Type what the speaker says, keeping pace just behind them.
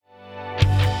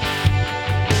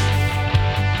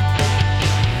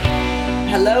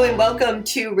Hello and welcome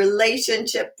to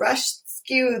Relationship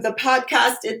Rescue, the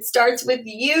podcast. It starts with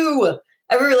you.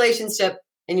 Every relationship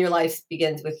in your life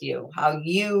begins with you. How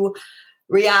you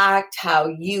react, how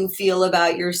you feel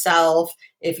about yourself,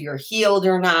 if you're healed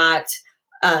or not.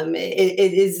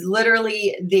 It is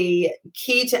literally the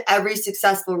key to every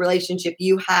successful relationship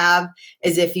you have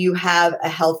is if you have a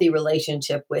healthy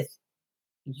relationship with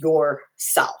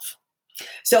yourself.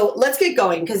 So let's get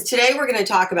going because today we're going to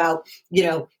talk about,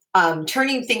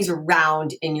 turning things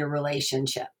around in your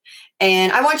relationship.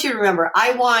 And I want you to remember,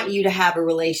 I want you to have a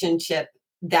relationship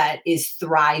that is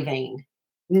thriving,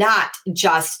 not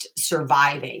just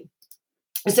surviving.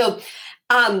 So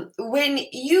when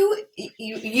you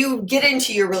get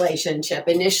into your relationship,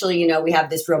 initially, we have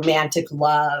this romantic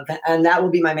love, and that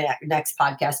will be my next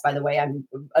podcast, by the way.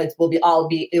 It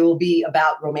will be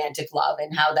about romantic love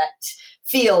and how that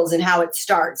feels and how it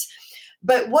starts.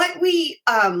 But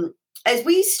as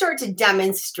we start to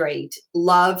demonstrate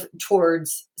love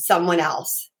towards someone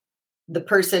else, the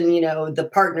person, the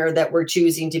partner that we're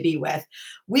choosing to be with,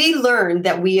 we learn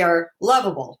that we are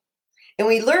lovable. And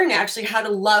we learn actually how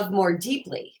to love more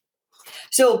deeply.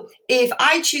 So if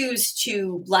I choose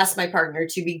to bless my partner,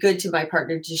 to be good to my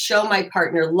partner, to show my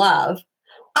partner love,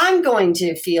 I'm going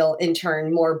to feel in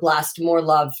turn more blessed, more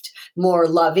loved, more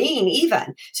loving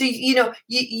even. So,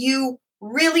 you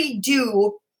really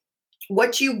do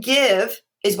what you give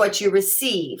is what you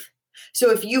receive.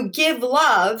 So if you give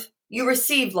love, you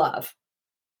receive love.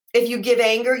 If you give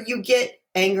anger, you get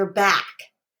anger back.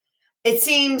 It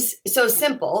seems so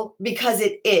simple because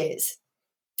it is.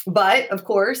 But of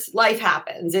course, life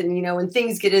happens. And, when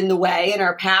things get in the way and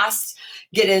our past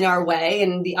get in our way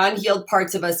and the unhealed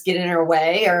parts of us get in our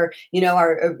way, or,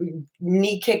 our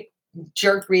knee kick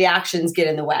jerk reactions get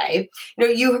in the way.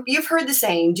 You've heard the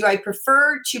saying, do I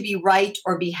prefer to be right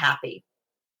or be happy?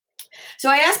 So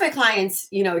I ask my clients,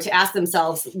 to ask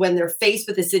themselves when they're faced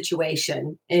with a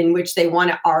situation in which they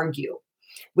want to argue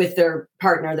with their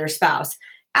partner, their spouse,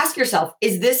 ask yourself,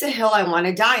 is this a hill I want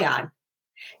to die on?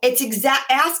 It's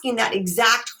asking that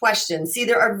exact question. See,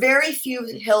 there are very few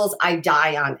hills I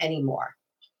die on anymore.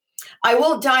 I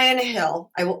will die on a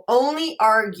hill. I will only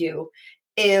argue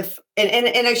if, and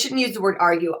I shouldn't use the word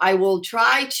argue. I will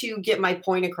try to get my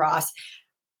point across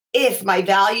if my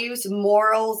values,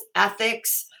 morals,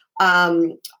 ethics are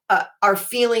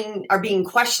being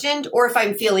questioned, or if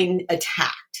I'm feeling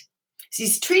attacked.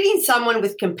 See, treating someone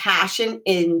with compassion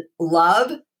in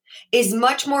love is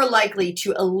much more likely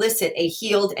to elicit a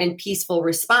healed and peaceful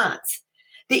response.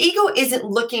 The ego isn't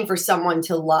looking for someone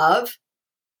to love.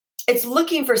 It's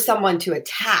looking for someone to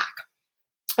attack.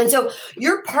 And so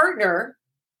your partner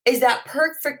is that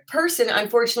perfect person,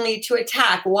 unfortunately, to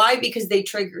attack. Why? Because they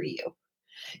trigger you.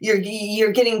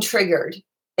 You're getting triggered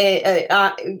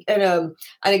on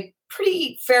a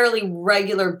pretty fairly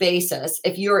regular basis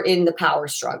if you're in the power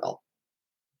struggle.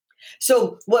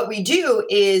 So what we do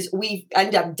is we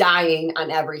end up dying on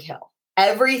every hill.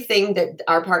 Everything that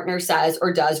our partner says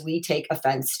or does, we take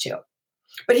offense to.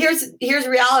 But here's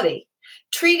reality.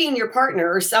 Treating your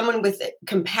partner or someone with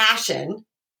compassion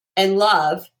and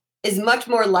love is much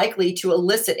more likely to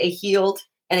elicit a healed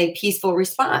and a peaceful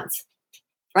response.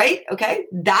 Right? Okay.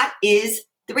 That is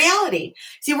the reality.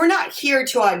 See, we're not here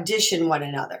to audition one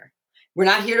another. We're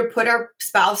not here to put our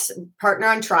partner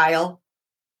on trial,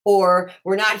 or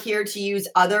we're not here to use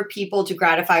other people to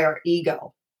gratify our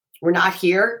ego. We're not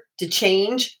here to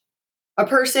change a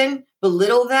person,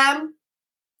 belittle them.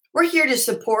 We're here to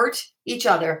support each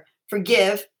other,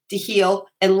 forgive, to heal,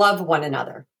 and love one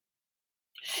another.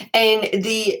 And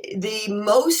the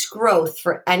most growth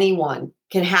for anyone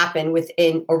can happen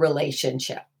within a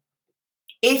relationship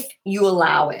if you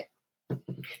allow it.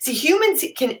 See, humans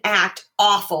can act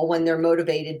awful when they're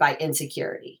motivated by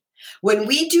insecurity. When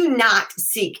we do not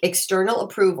seek external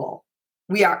approval,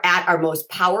 we are at our most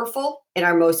powerful and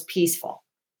our most peaceful.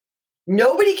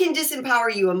 Nobody can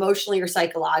disempower you emotionally or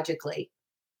psychologically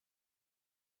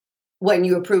when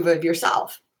you approve of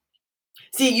yourself.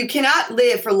 See, you cannot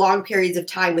live for long periods of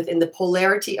time within the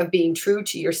polarity of being true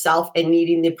to yourself and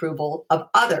needing the approval of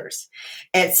others.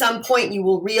 At some point, you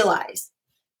will realize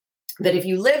that if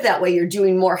you live that way, you're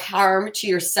doing more harm to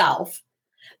yourself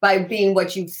by being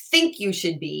what you think you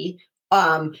should be,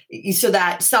 so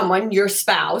that someone, your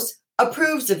spouse,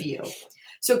 approves of you.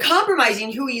 So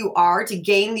compromising who you are to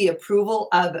gain the approval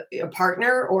of a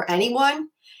partner or anyone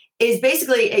is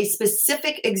basically a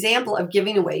specific example of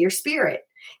giving away your spirit.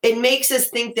 It makes us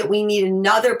think that we need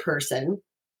another person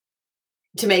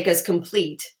to make us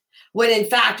complete, when in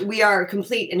fact we are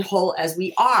complete and whole as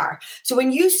we are. So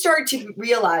when you start to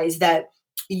realize that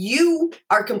you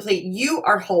are complete, you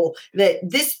are whole, that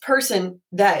this person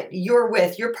that you're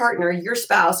with, your partner, your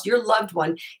spouse, your loved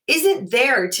one, isn't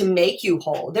there to make you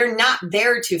whole. They're not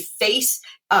there to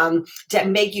to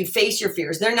make you face your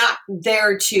fears. They're not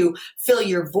there to fill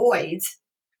your voids.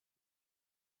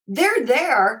 They're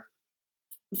there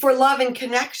for love and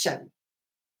connection.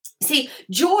 See,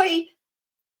 joy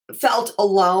felt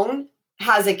alone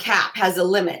has a cap, has a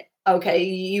limit. Okay,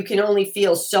 you can only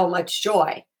feel so much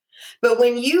joy. But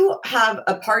when you have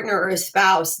a partner or a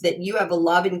spouse that you have a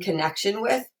love and connection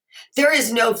with, there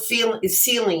is no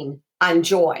ceiling on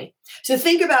joy. So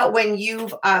think about when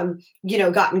you've,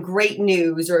 gotten great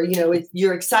news, or,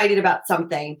 you're excited about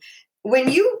something.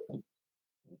 When you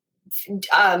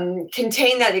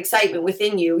contain that excitement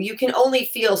within you, you can only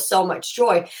feel so much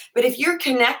joy. But if you're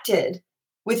connected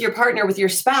with your partner, with your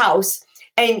spouse,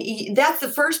 and that's the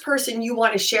first person you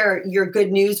want to share your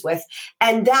good news with,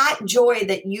 and that joy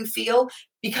that you feel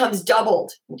becomes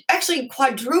doubled, actually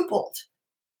quadrupled,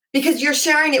 because you're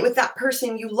sharing it with that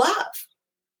person you love.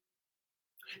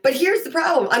 But here's the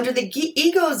problem. Under the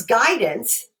ego's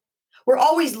guidance, we're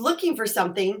always looking for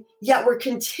something, yet we're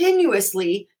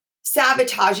continuously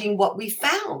sabotaging what we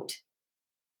found.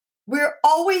 We're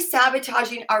always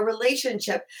sabotaging our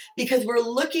relationship because we're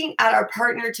looking at our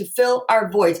partner to fill our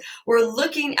voids. We're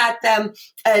looking at them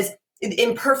as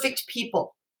imperfect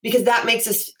people because that makes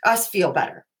us feel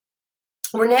better.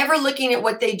 We're never looking at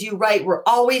what they do right. We're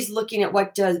always looking at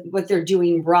what they're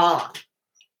doing wrong.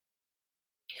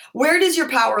 Where does your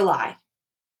power lie?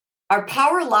 Our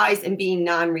power lies in being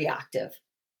non-reactive.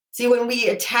 See, when we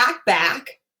attack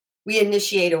back, we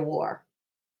initiate a war.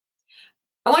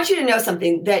 I want you to know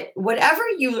something, that whatever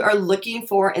you are looking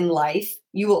for in life,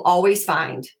 you will always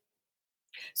find.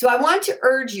 So I want to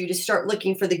urge you to start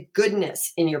looking for the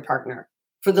goodness in your partner,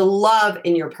 for the love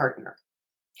in your partner.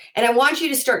 And I want you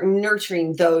to start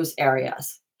nurturing those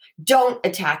areas. Don't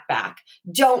attack back.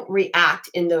 Don't react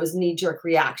in those knee-jerk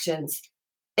reactions.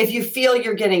 If you feel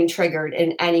you're getting triggered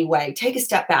in any way, take a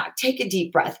step back, take a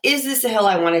deep breath. Is this a hill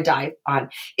I want to die on?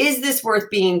 Is this worth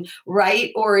being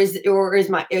right? Or is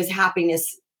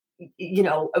happiness,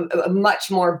 a much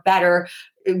more better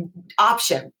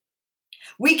option?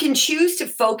 We can choose to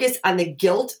focus on the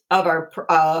guilt of our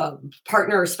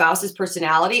partner or spouse's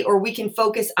personality, or we can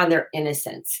focus on their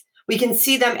innocence. We can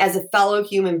see them as a fellow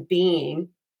human being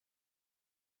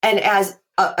and as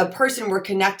a person we're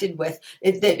connected with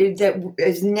that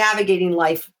is navigating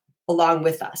life along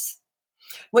with us.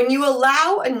 When you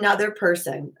allow another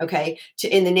person,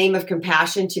 in the name of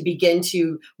compassion, to begin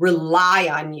to rely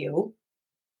on you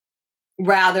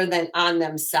rather than on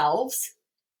themselves,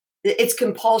 it's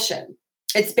compulsion.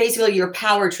 It's basically you're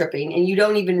power tripping and you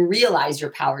don't even realize you're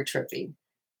power tripping.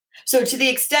 So to the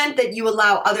extent that you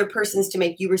allow other persons to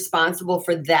make you responsible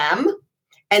for them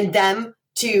and them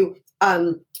to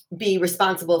be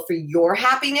responsible for your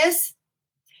happiness,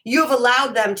 you have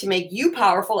allowed them to make you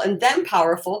powerful and them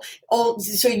powerful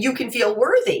so you can feel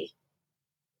worthy.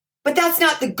 But that's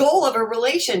not the goal of a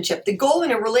relationship. The goal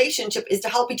in a relationship is to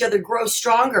help each other grow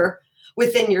stronger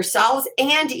within yourselves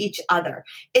and each other.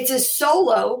 It's a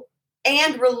solo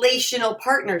and relational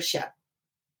partnership.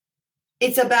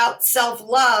 It's about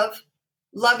self-love,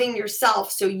 loving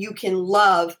yourself so you can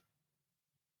love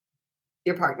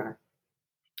your partner.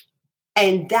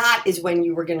 And that is when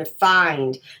you were going to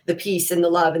find the peace and the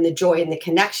love and the joy and the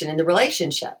connection in the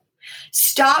relationship.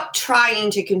 Stop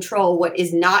trying to control what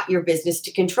is not your business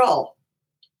to control.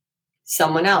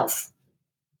 Someone else.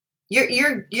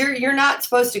 You're not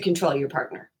supposed to control your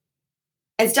partner.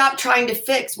 And stop trying to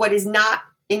fix what is not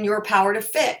in your power to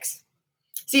fix.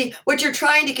 See, what you're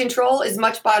trying to control is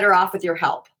much better off with your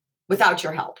help, without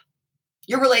your help.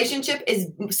 Your relationship is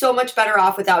so much better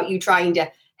off without you trying to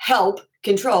help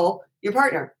control your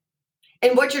partner.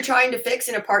 And what you're trying to fix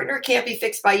in a partner can't be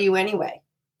fixed by you anyway.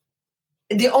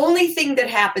 The only thing that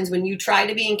happens when you try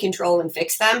to be in control and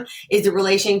fix them is the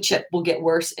relationship will get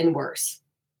worse and worse.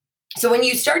 So when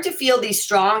you start to feel these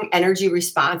strong energy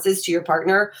responses to your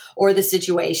partner or the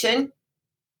situation,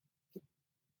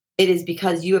 it is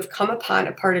because you have come upon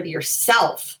a part of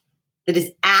yourself that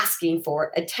is asking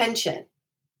for attention.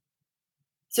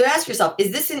 So ask yourself,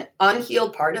 is this an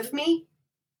unhealed part of me?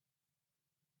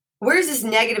 Where is this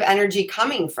negative energy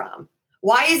coming from?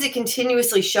 Why is it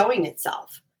continuously showing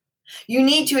itself? You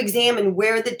need to examine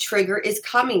where the trigger is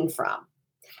coming from.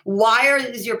 Why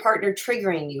is your partner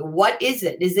triggering you? What is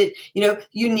it? Is it,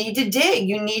 you need to dig.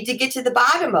 You need to get to the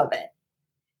bottom of it.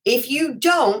 If you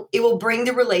don't, it will bring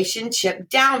the relationship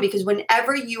down, because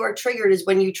whenever you are triggered is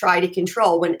when you try to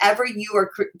control. Whenever you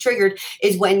are triggered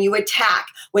is when you attack.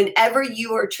 Whenever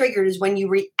you are triggered is when you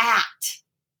react.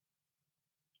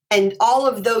 And all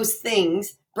of those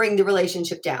things bring the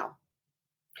relationship down.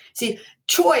 See,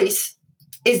 choice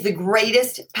is the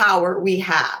greatest power we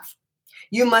have.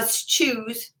 You must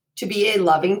choose to be a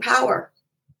loving power.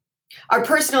 Our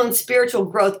personal and spiritual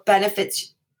growth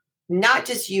benefits not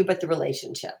just you, but the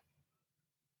relationship.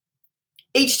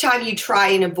 Each time you try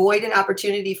and avoid an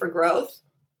opportunity for growth,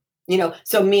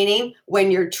 so meaning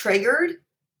when you're triggered,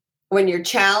 when you're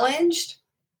challenged,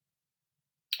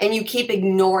 and you keep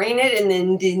ignoring it, and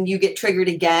then you get triggered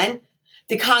again,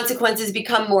 the consequences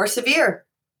become more severe,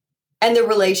 and the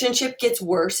relationship gets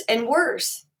worse and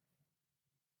worse.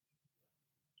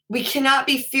 We cannot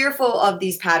be fearful of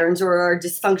these patterns or our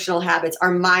dysfunctional habits,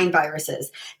 our mind viruses,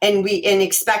 and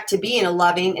expect to be in a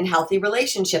loving and healthy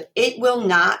relationship. It will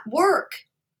not work.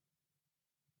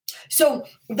 So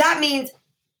that means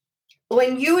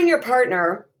when you and your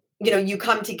partner, you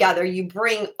come together, you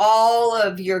bring all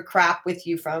of your crap with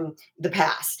you from the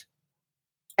past.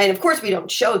 And of course, we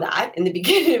don't show that in the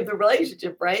beginning of the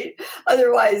relationship, right?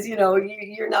 Otherwise,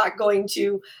 you're not going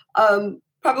to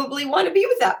probably want to be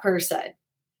with that person.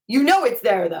 It's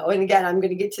there though. And again, I'm going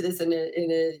to get to this in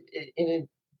an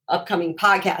upcoming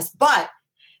podcast, but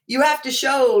you have to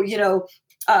show,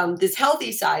 this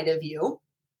healthy side of you.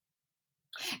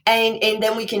 And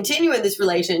then we continue in this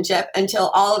relationship until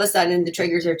all of a sudden the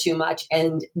triggers are too much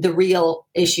and the real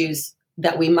issues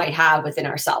that we might have within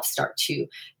ourselves start to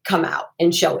come out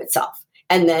and show itself.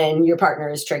 And then your partner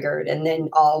is triggered and then,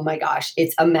 oh my gosh,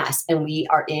 it's a mess and we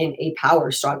are in a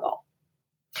power struggle.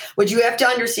 What you have to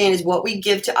understand is what we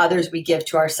give to others, we give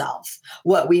to ourselves.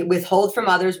 What we withhold from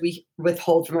others, we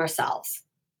withhold from ourselves.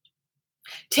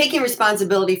 Taking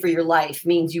responsibility for your life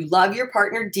means you love your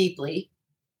partner deeply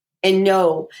and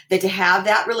know that to have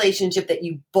that relationship that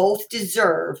you both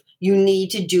deserve, you need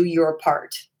to do your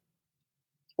part.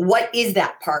 What is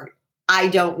that part? I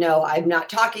don't know. I'm not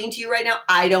talking to you right now.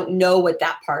 I don't know what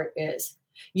that part is.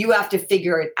 You have to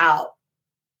figure it out.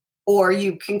 Or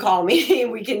you can call me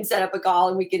and we can set up a call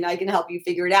and I can help you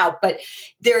figure it out. But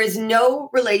there is no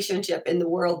relationship in the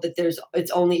world that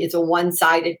it's a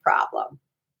one-sided problem.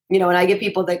 And I get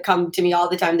people that come to me all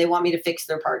the time. They want me to fix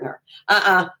their partner.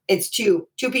 It's two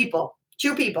people.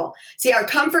 See, our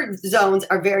comfort zones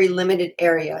are very limited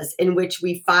areas in which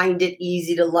we find it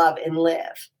easy to love and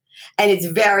live. And it's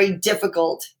very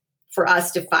difficult for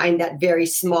us to find that very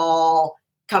small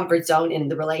comfort zone in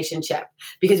the relationship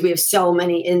because we have so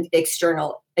many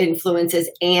external influences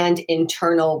and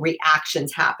internal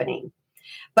reactions happening.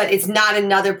 But it's not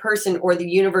another person or the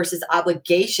universe's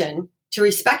obligation to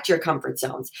respect your comfort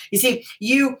zones. You see,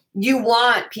 you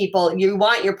want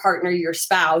your partner, your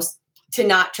spouse to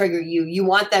not trigger you. You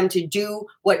want them to do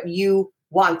what you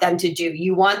want them to do.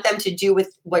 You want them to do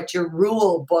with what your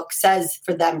rule book says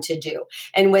for them to do.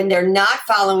 And when they're not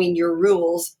following your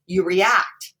rules, you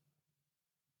react.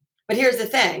 But here's the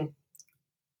thing.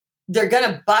 They're going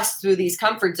to bust through these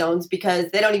comfort zones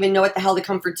because they don't even know what the hell the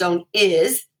comfort zone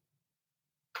is.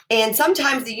 And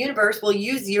sometimes the universe will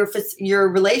use your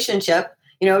relationship,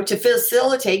 to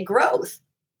facilitate growth.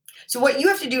 So what you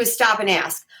have to do is stop and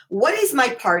ask, what is my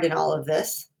part in all of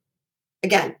this?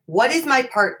 Again, what is my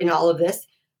part in all of this?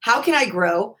 How can I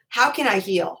grow? How can I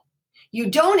heal? You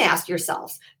don't ask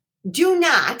yourselves. Do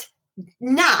not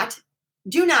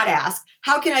ask,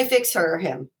 how can I fix her or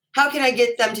him? How can I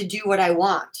get them to do what I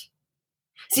want?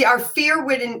 See, our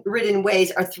fear-ridden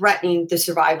ways are threatening the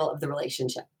survival of the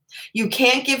relationship. You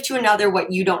can't give to another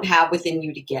what you don't have within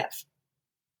you to give.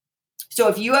 So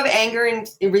if you have anger and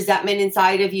resentment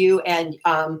inside of you and,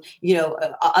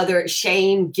 other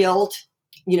shame, guilt,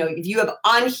 if you have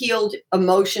unhealed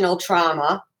emotional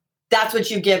trauma, that's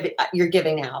what you're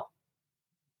giving out.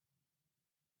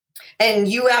 And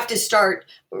you have to start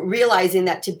realizing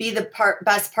that to be the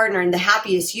best partner and the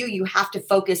happiest you have to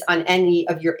focus on any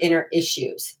of your inner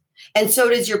issues. And so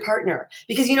does your partner.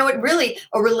 Because really,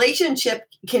 a relationship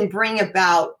can bring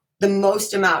about the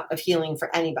most amount of healing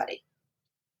for anybody.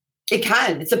 It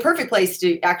can. It's a perfect place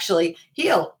to actually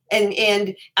heal and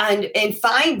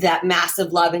find that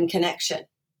massive love and connection.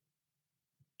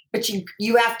 But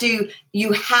you have to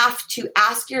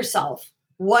ask yourself,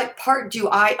 what part do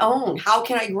I own? How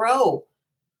can I grow?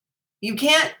 You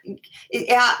can't,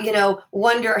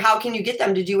 wonder how can you get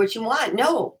them to do what you want?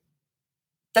 No,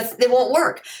 they won't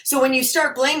work. So when you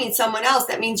start blaming someone else,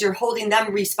 that means you're holding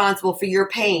them responsible for your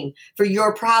pain, for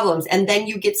your problems. And then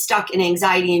you get stuck in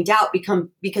anxiety and doubt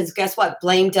because guess what?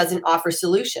 Blame doesn't offer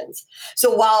solutions.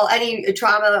 So while any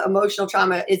emotional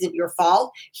trauma isn't your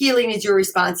fault, healing is your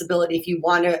responsibility if you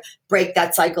want to break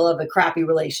that cycle of a crappy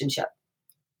relationship.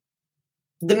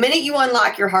 The minute you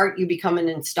unlock your heart, you become an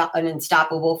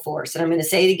unstoppable force. And I'm going to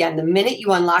say it again. The minute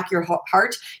you unlock your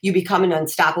heart, you become an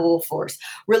unstoppable force.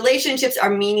 Relationships are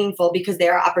meaningful because they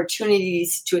are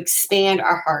opportunities to expand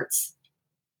our hearts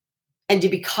and to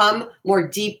become more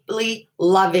deeply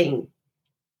loving.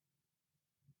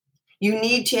 You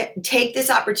need to take this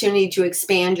opportunity to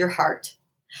expand your heart.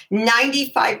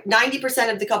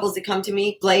 90% of the couples that come to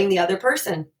me blame the other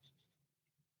person.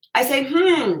 I say,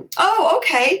 oh,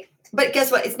 okay. But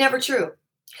guess what? It's never true.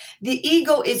 The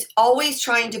ego is always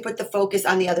trying to put the focus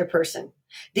on the other person.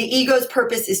 The ego's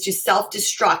purpose is to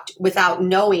self-destruct without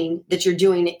knowing that you're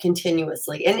doing it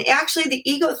continuously. And actually, the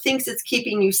ego thinks it's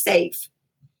keeping you safe.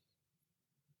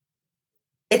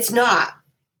 It's not.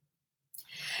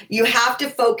 You have to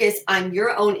focus on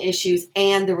your own issues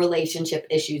and the relationship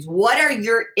issues. What are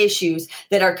your issues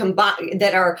that are combined,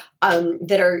 that are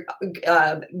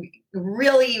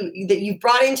really that you've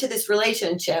brought into this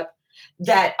relationship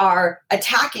that are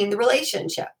attacking the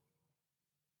relationship?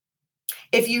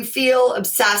 If you feel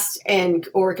obsessed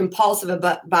or compulsive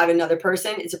about another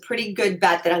person, it's a pretty good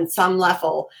bet that on some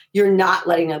level you're not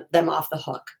letting them off the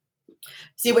hook.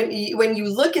 See, when you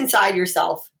look inside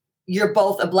yourself, you're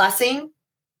both a blessing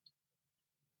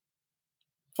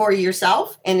for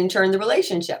yourself and in turn the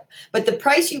relationship. But the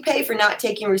price you pay for not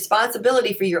taking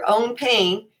responsibility for your own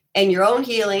pain and your own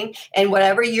healing and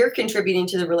whatever you're contributing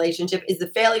to the relationship is the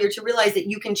failure to realize that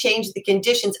you can change the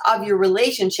conditions of your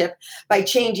relationship by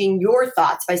changing your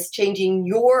thoughts, by changing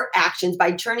your actions,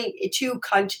 by turning it to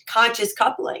conscious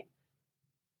coupling.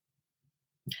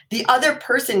 The other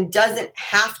person doesn't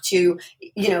have to,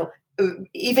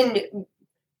 even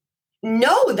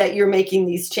know that you're making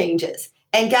these changes.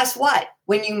 And guess what?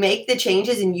 When you make the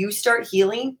changes and you start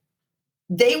healing,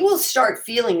 they will start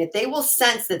feeling it. They will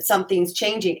sense that something's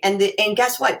changing. And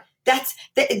guess what?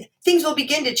 Things will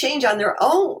begin to change on their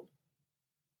own.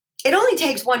 It only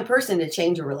takes one person to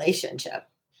change a relationship.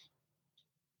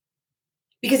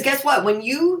 Because guess what? When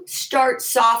you start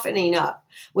softening up,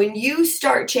 when you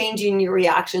start changing your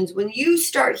reactions, when you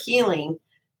start healing,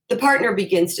 the partner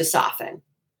begins to soften.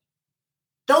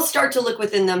 They'll start to look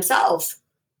within themselves.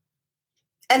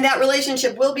 And that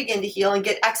relationship will begin to heal and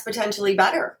get exponentially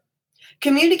better.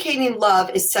 Communicating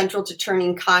love is central to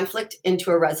turning conflict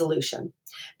into a resolution.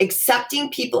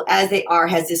 Accepting people as they are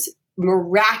has this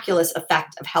miraculous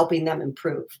effect of helping them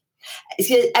improve.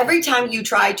 Every time you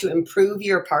try to improve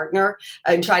your partner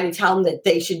and try to tell them that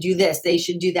they should do this, they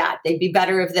should do that, they'd be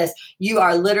better if this, you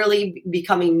are literally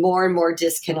becoming more and more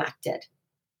disconnected.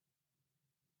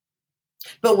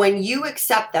 But when you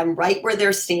accept them right where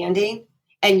they're standing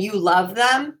and you love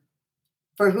them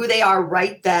for who they are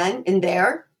right then and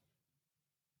there,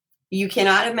 you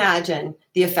cannot imagine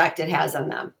the effect it has on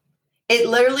them. It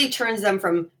literally turns them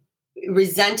from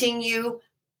resenting you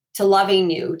to loving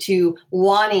you, to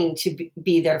wanting to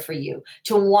be there for you,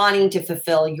 to wanting to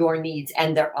fulfill your needs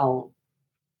and their own.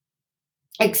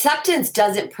 Acceptance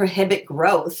doesn't prohibit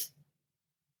growth.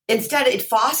 Instead, it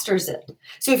fosters it.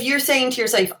 So if you're saying to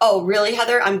yourself, oh, really,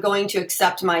 Heather, I'm going to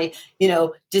accept my,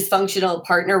 dysfunctional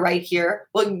partner right here.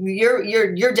 Well,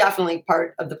 you're definitely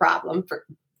part of the problem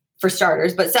for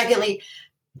starters. But secondly,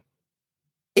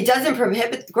 it doesn't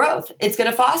prohibit growth. It's going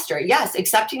to foster it. Yes,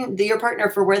 accepting your partner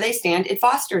for where they stand, it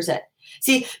fosters it.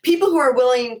 See, people who are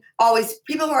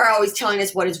always telling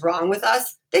us what is wrong with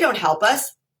us, they don't help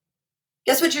us.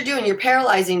 Guess what you're doing? You're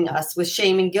paralyzing us with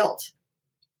shame and guilt.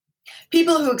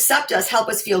 People who accept us help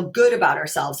us feel good about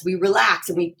ourselves. We relax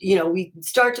and we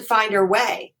start to find our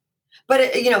way.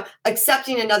 But,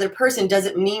 accepting another person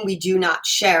doesn't mean we do not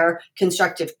share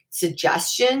constructive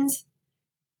suggestions.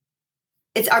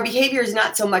 Our behavior is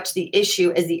not so much the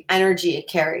issue as the energy it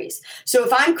carries. So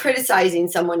if I'm criticizing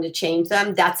someone to change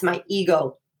them, that's my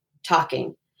ego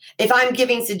talking. If I'm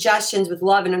giving suggestions with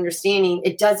love and understanding,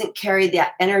 it doesn't carry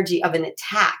that energy of an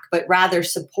attack, but rather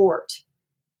support.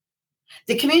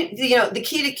 The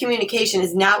key to communication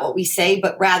is not what we say,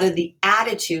 but rather the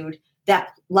attitude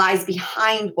that lies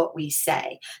behind what we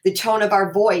say, the tone of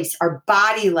our voice, our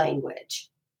body language.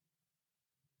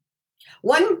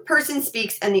 One person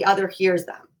speaks and the other hears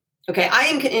them. Okay, I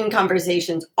am in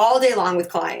conversations all day long with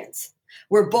clients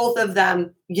where both of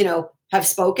them, have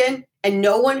spoken and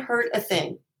no one heard a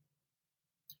thing.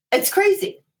 It's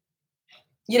crazy.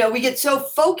 We get so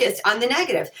focused on the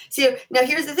negative. See, now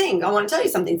here's the thing. I want to tell you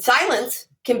something. Silence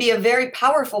can be a very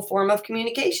powerful form of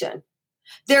communication.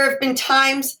 There have been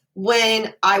times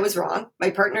when I was wrong. My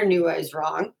partner knew I was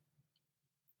wrong.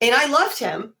 And I loved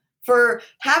him for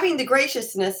having the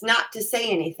graciousness not to say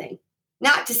anything.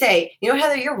 Not to say,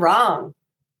 Heather, you're wrong.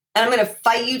 And I'm going to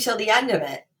fight you till the end of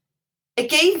it. It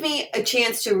gave me a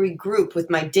chance to regroup with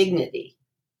my dignity.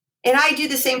 And I do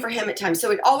the same for him at times.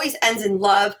 So it always ends in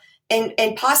love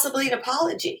and possibly an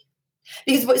apology.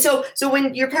 Because so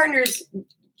when your partner's,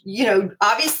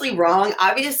 obviously wrong,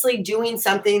 obviously doing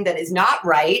something that is not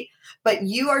right, but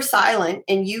you are silent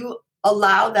and you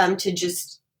allow them to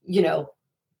just,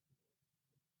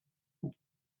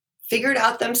 figure it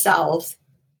out themselves,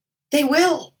 they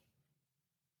will.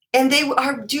 And they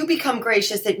do become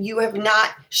gracious that you have not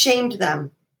shamed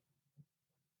them.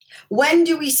 When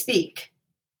do we speak?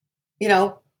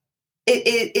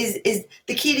 It is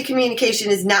the key to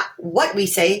communication is not what we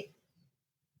say,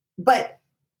 but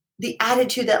the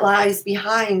attitude that lies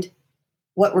behind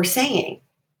what we're saying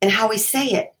and how we say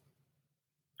it.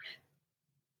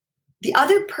 The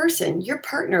other person, your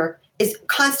partner, is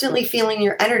constantly feeling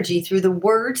your energy through the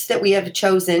words that we have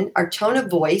chosen, our tone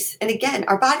of voice, and again,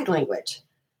 our body language.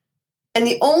 And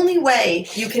the only way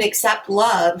you can accept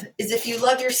love is if you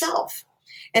love yourself.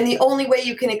 And the only way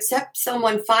you can accept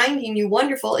someone finding you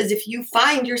wonderful is if you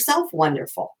find yourself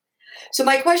wonderful. So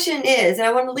my question is, and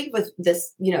I want to leave with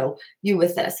this, you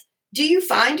with this. Do you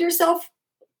find yourself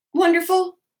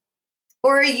wonderful?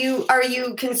 Or are you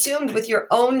consumed with your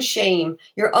own shame,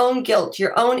 your own guilt,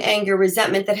 your own anger,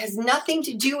 resentment that has nothing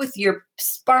to do with your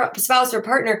spouse or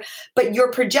partner, but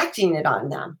you're projecting it on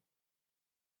them?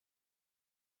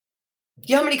 Do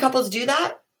you know how many couples do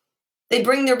that? They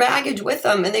bring their baggage with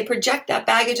them and they project that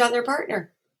baggage on their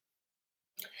partner.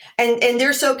 And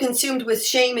they're so consumed with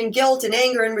shame and guilt and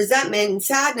anger and resentment and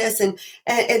sadness and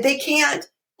they can't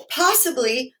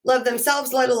possibly love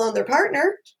themselves, let alone their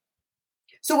partner.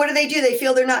 So what do? They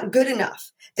feel they're not good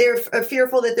enough. They're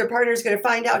fearful that their partner is going to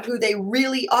find out who they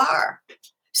really are.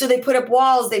 So they put up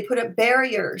walls, they put up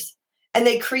barriers, and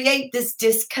they create this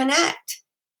disconnect.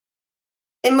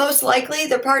 And most likely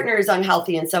their partner is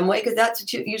unhealthy in some way because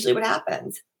that's usually what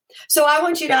happens. So I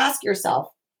want you to ask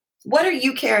yourself, what are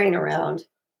you carrying around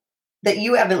that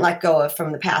you haven't let go of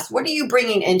from the past? What are you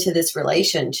bringing into this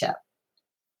relationship?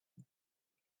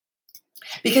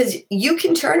 Because you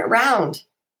can turn around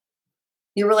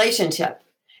your relationship.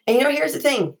 And here's the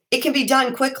thing. It can be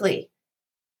done quickly.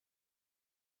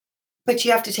 But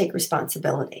you have to take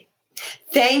responsibility.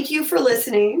 Thank you for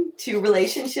listening to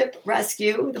Relationship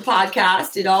Rescue, the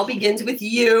podcast. It all begins with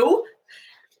you.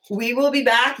 We will be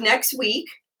back next week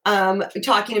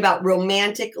talking about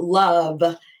romantic love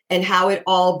and how it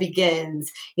all begins.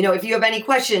 If you have any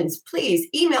questions, please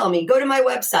email me. Go to my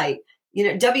website,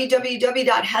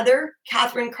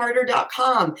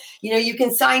 www.heathercatherinecarter.com. You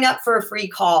can sign up for a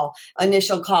free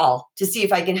initial call to see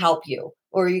if I can help you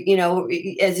or,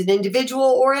 as an individual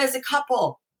or as a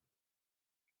couple.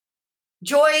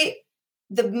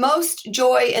 The most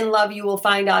joy and love you will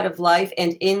find out of life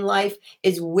and in life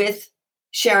is with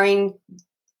sharing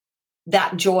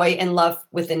that joy and love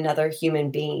with another human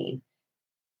being.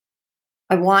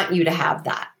 I want you to have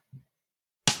that.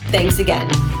 Thanks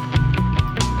again.